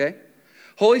Spirit, okay?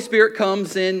 Holy Spirit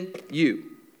comes in you,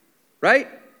 right?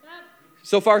 Yep.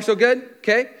 So far, so good,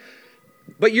 okay?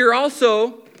 But you're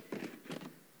also,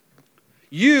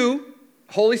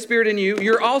 Holy Spirit in you,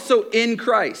 you're also in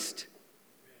Christ.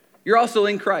 You're also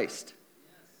in Christ.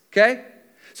 Okay?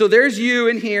 So there's you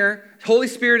in here. Holy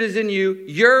Spirit is in you.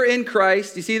 You're in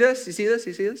Christ. You see this? You see this?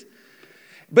 You see this?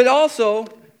 But also,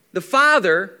 the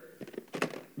Father,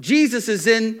 Jesus is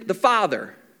in the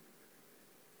Father.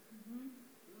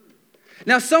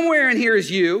 Now, somewhere in here is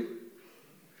you,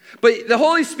 but the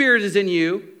Holy Spirit is in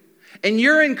you, and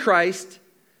you're in Christ,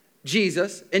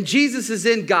 Jesus, and Jesus is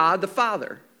in God, the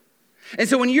Father. And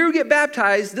so when you get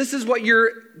baptized, this is what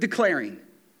you're declaring.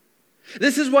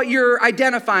 This is what you're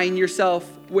identifying yourself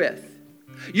with.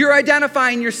 You're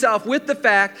identifying yourself with the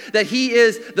fact that he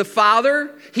is the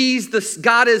Father,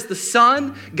 God is the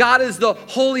Son, God is the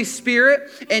Holy Spirit,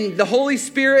 and the Holy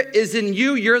Spirit is in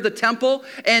you, you're the temple,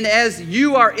 and as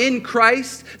you are in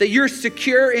Christ, that you're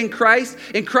secure in Christ,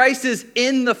 and Christ is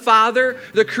in the Father,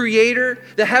 the Creator,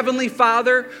 the Heavenly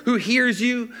Father, who hears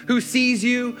you, who sees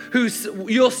you, who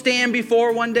you'll stand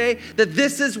before one day, that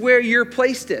this is where you're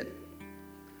placed in.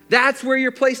 That's where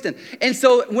you're placed in. And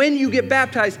so when you get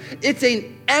baptized, it's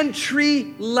an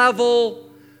entry-level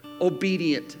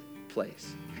obedient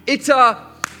place. It's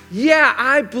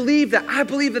I believe that. I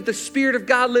believe that the Spirit of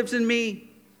God lives in me.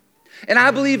 And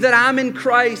I believe that I'm in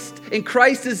Christ, and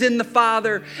Christ is in the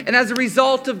Father. And as a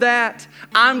result of that,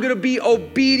 I'm going to be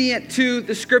obedient to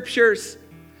the Scriptures.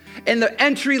 And the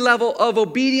entry level of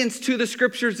obedience to the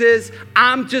Scriptures is,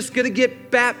 I'm just going to get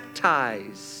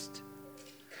baptized.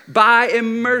 By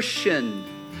immersion.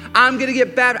 I'm going to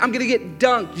get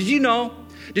dunked.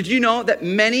 Did you know that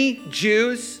many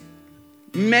Jews,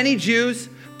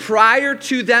 prior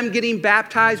to them getting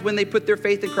baptized when they put their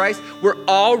faith in Christ, were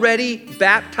already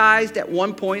baptized at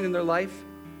one point in their life?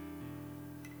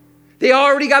 They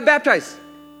already got baptized.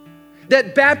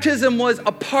 That baptism was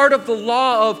a part of the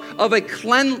law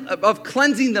of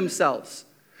cleansing themselves.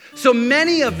 So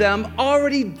many of them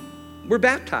already were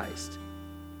baptized.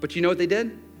 But you know what they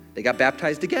did? They got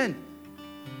baptized again.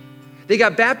 They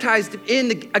got baptized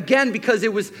again because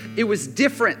it was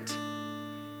different.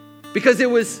 Because it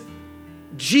was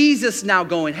Jesus now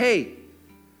going, hey,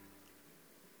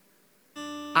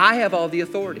 I have all the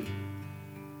authority.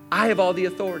 I have all the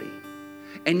authority.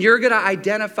 And you're going to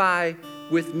identify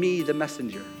with me, the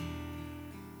messenger.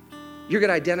 You're going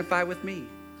to identify with me.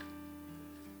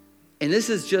 And this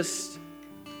is just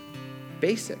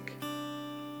basic.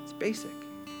 It's basic.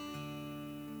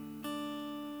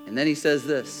 And then he says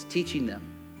this, teaching them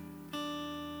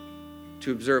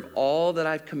to observe all that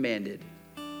I've commanded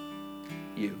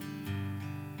you.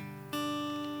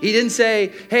 He didn't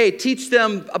say, hey, teach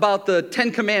them about the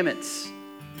 10 Commandments.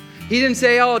 He didn't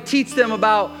say, oh, teach them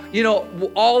about,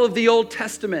 all of the Old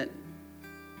Testament.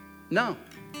 No.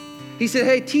 He said,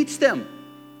 hey, teach them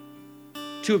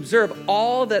to observe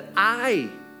all that I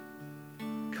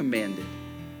commanded.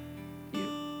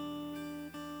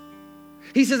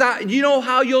 He says, you know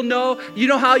how you'll know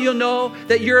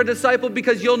that you're a disciple?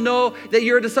 Because you'll know that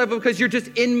you're a disciple because you're just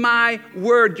in my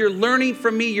word. You're learning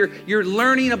from me. You're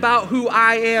learning about who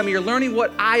I am. You're learning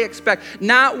what I expect.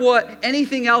 Not what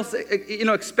anything else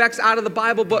expects out of the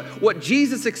Bible, but what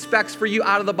Jesus expects for you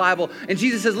out of the Bible. And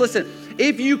Jesus says, listen,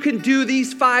 if you can do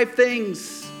these 5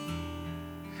 things,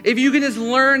 if you can just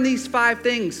learn these 5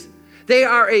 things, they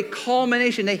are a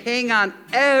culmination. They hang on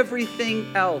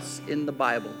everything else in the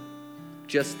Bible.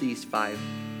 Just these 5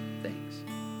 things.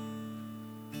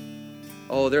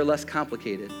 Oh, they're less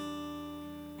complicated,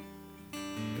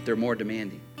 but they're more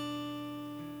demanding.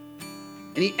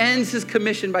 And he ends his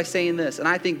commission by saying this, and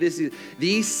I think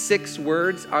these 6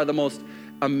 words are the most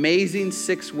amazing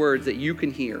 6 words that you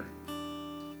can hear.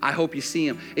 I hope you see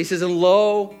them. He says, and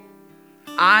lo,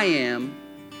 I am,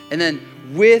 and then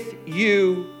with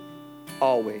you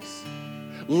always.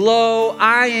 Lo,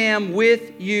 I am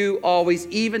with you always,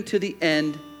 even to the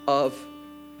end of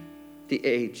the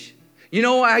age. You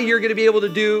know why you're going to be able to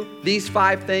do these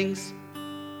 5 things?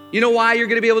 You know why you're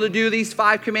going to be able to do these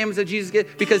 5 commandments that Jesus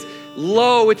gave? Because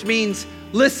lo, which means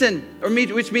listen,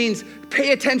 which means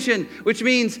pay attention, which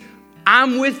means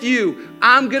I'm with you.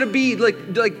 I'm going to be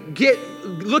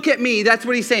look at me. That's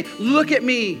what he's saying. Look at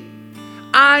me.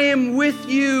 I am with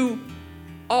you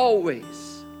always.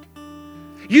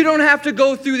 You don't have to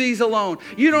go through these alone.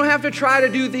 You don't have to try to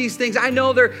do these things. I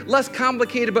know they're less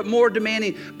complicated, but more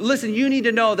demanding. But listen, you need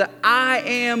to know that I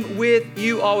am with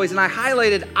you always. And I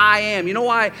highlighted I am. You know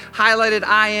why I highlighted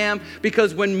I am?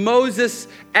 Because when Moses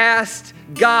asked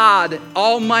God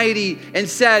Almighty and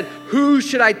said, who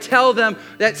should I tell them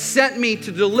that sent me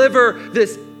to deliver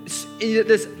this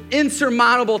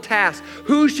insurmountable task?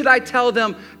 Who should I tell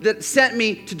them that sent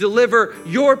me to deliver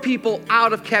your people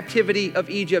out of captivity of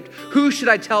Egypt? Who should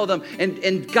I tell them?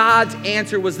 And God's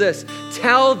answer was this: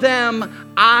 tell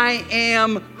them I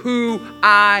am who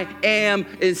I am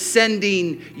is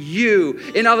sending you.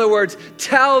 In other words,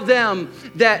 tell them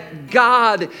that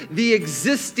God, the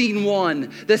existing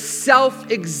one, the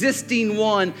self-existing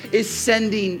one, is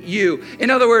sending you.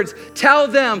 In other words, tell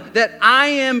them that I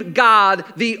am God,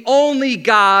 the only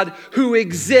God who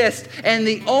exists, and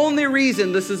the only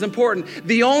reason, this is important,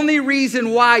 the only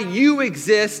reason why you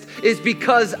exist is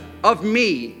because of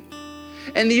me.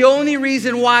 And the only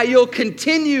reason why you'll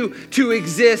continue to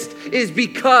exist is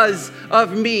because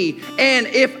of me. And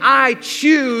if I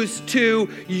choose to,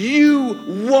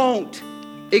 you won't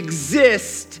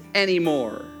exist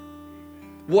anymore.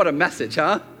 What a message,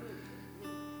 huh?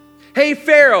 Hey,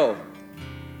 Pharaoh,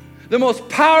 the most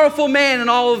powerful man in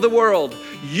all of the world,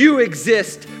 you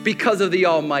exist because of the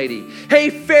Almighty. Hey,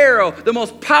 Pharaoh, the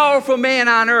most powerful man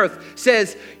on earth,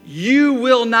 says you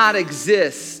will not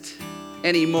exist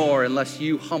anymore unless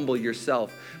you humble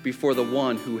yourself before the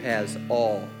one who has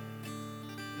all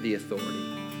the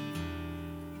authority.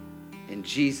 And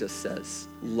Jesus says,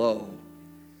 lo,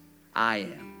 I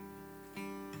am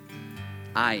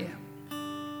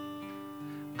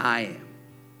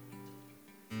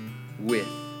with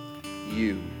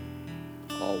you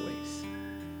always.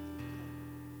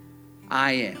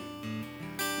 I am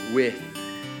with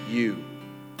you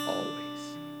always.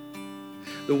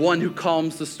 The one who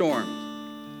calms the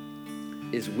storm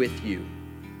is with you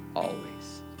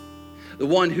always. The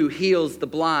one who heals the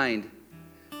blind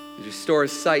and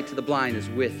restores sight to the blind is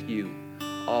with you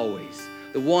always.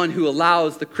 The one who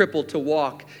allows the crippled to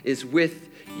walk is with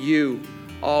you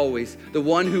always. The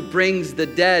one who brings the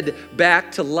dead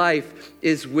back to life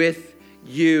is with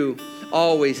you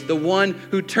always. The one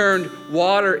who turned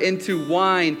water into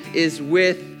wine is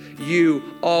with you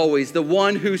always. The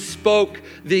one who spoke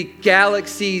the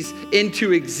galaxies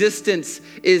into existence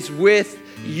is with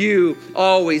you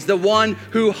always. The one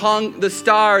who hung the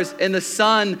stars and the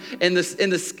sun and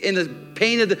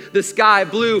painted the sky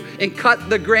blue and cut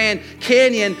the Grand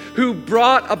Canyon, who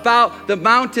brought about the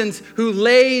mountains, who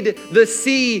laid the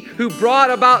sea, who brought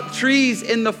about trees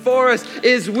in the forest,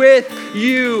 is with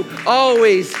you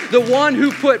always. The one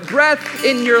who put breath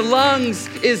in your lungs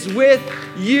is with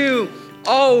you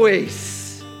always.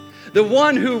 The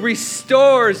one who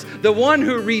restores, the one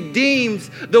who redeems,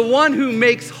 the one who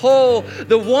makes whole,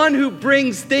 the one who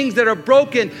brings things that are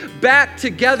broken back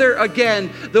together again,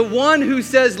 the one who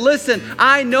says, listen,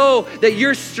 I know that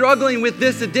you're struggling with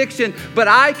this addiction, but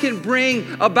I can bring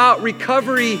about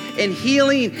recovery and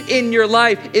healing in your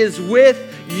life, is with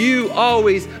you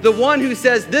always. The one who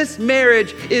says this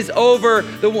marriage is over,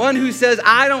 the one who says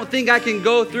I don't think I can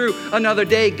go through another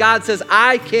day, God says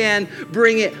I can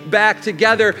bring it back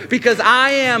together because I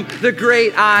am the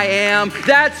great I am.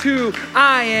 That's who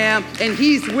I am, and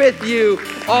he's with you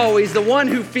always. The one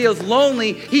who feels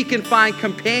lonely, he can find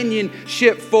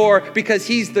companionship for because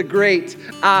he's the great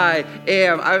I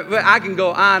am. I can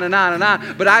go on and on and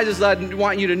on, but I just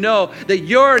want you to know that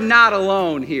you're not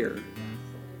alone here.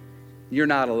 You're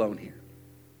not alone here.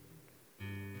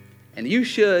 And you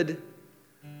should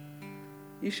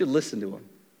listen to him.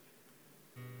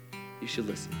 You should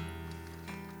listen.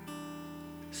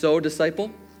 So,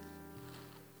 disciple,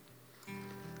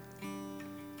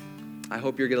 I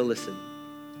hope you're going to listen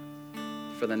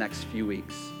for the next few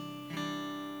weeks.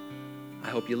 I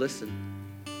hope you listen.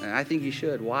 And I think you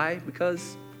should. Why?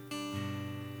 Because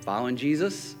following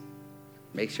Jesus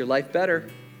makes your life better,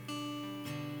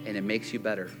 and it makes you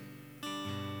better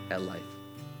at life.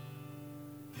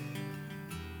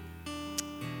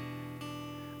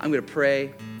 I'm going to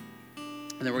pray,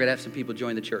 and then we're going to have some people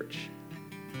join the church.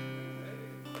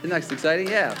 Isn't that exciting?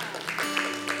 Yeah.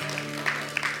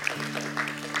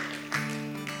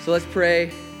 So let's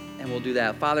pray, and we'll do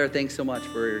that. Father, thanks so much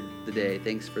for the day.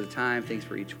 Thanks for the time. Thanks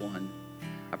for each one.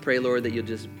 I pray, Lord, that you'll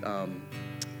just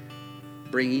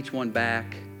bring each one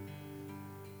back,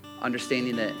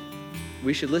 understanding that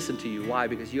we should listen to you. Why?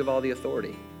 Because you have all the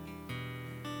authority.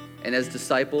 And as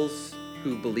disciples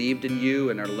who believed in you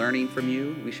and are learning from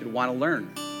you, we should want to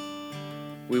learn.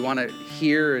 We want to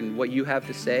hear and what you have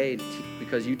to say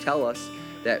because you tell us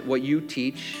that what you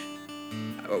teach,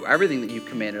 everything that you've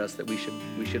commanded us, that we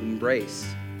should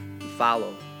embrace and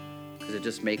follow because it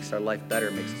just makes our life better,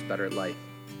 it makes us better at life.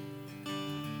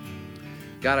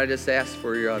 God, I just ask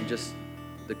for your just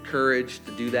the courage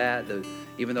to do that.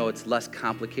 Even though it's less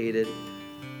complicated,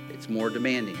 it's more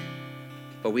demanding.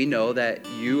 But we know that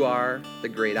you are the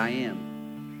great I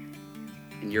am,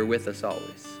 and you're with us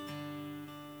always.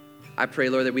 I pray,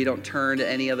 Lord, that we don't turn to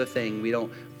any other thing. We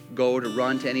don't go to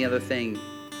run to any other thing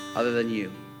other than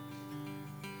you.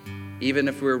 Even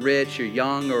if we're rich or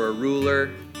young or a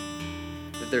ruler,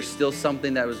 that there's still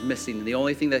something that was missing. And the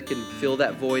only thing that can fill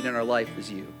that void in our life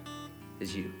is you.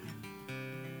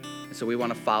 And so we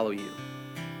want to follow you.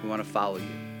 We want to follow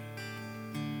you.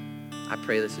 I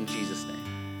pray this in Jesus' name.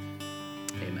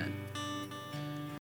 Amen.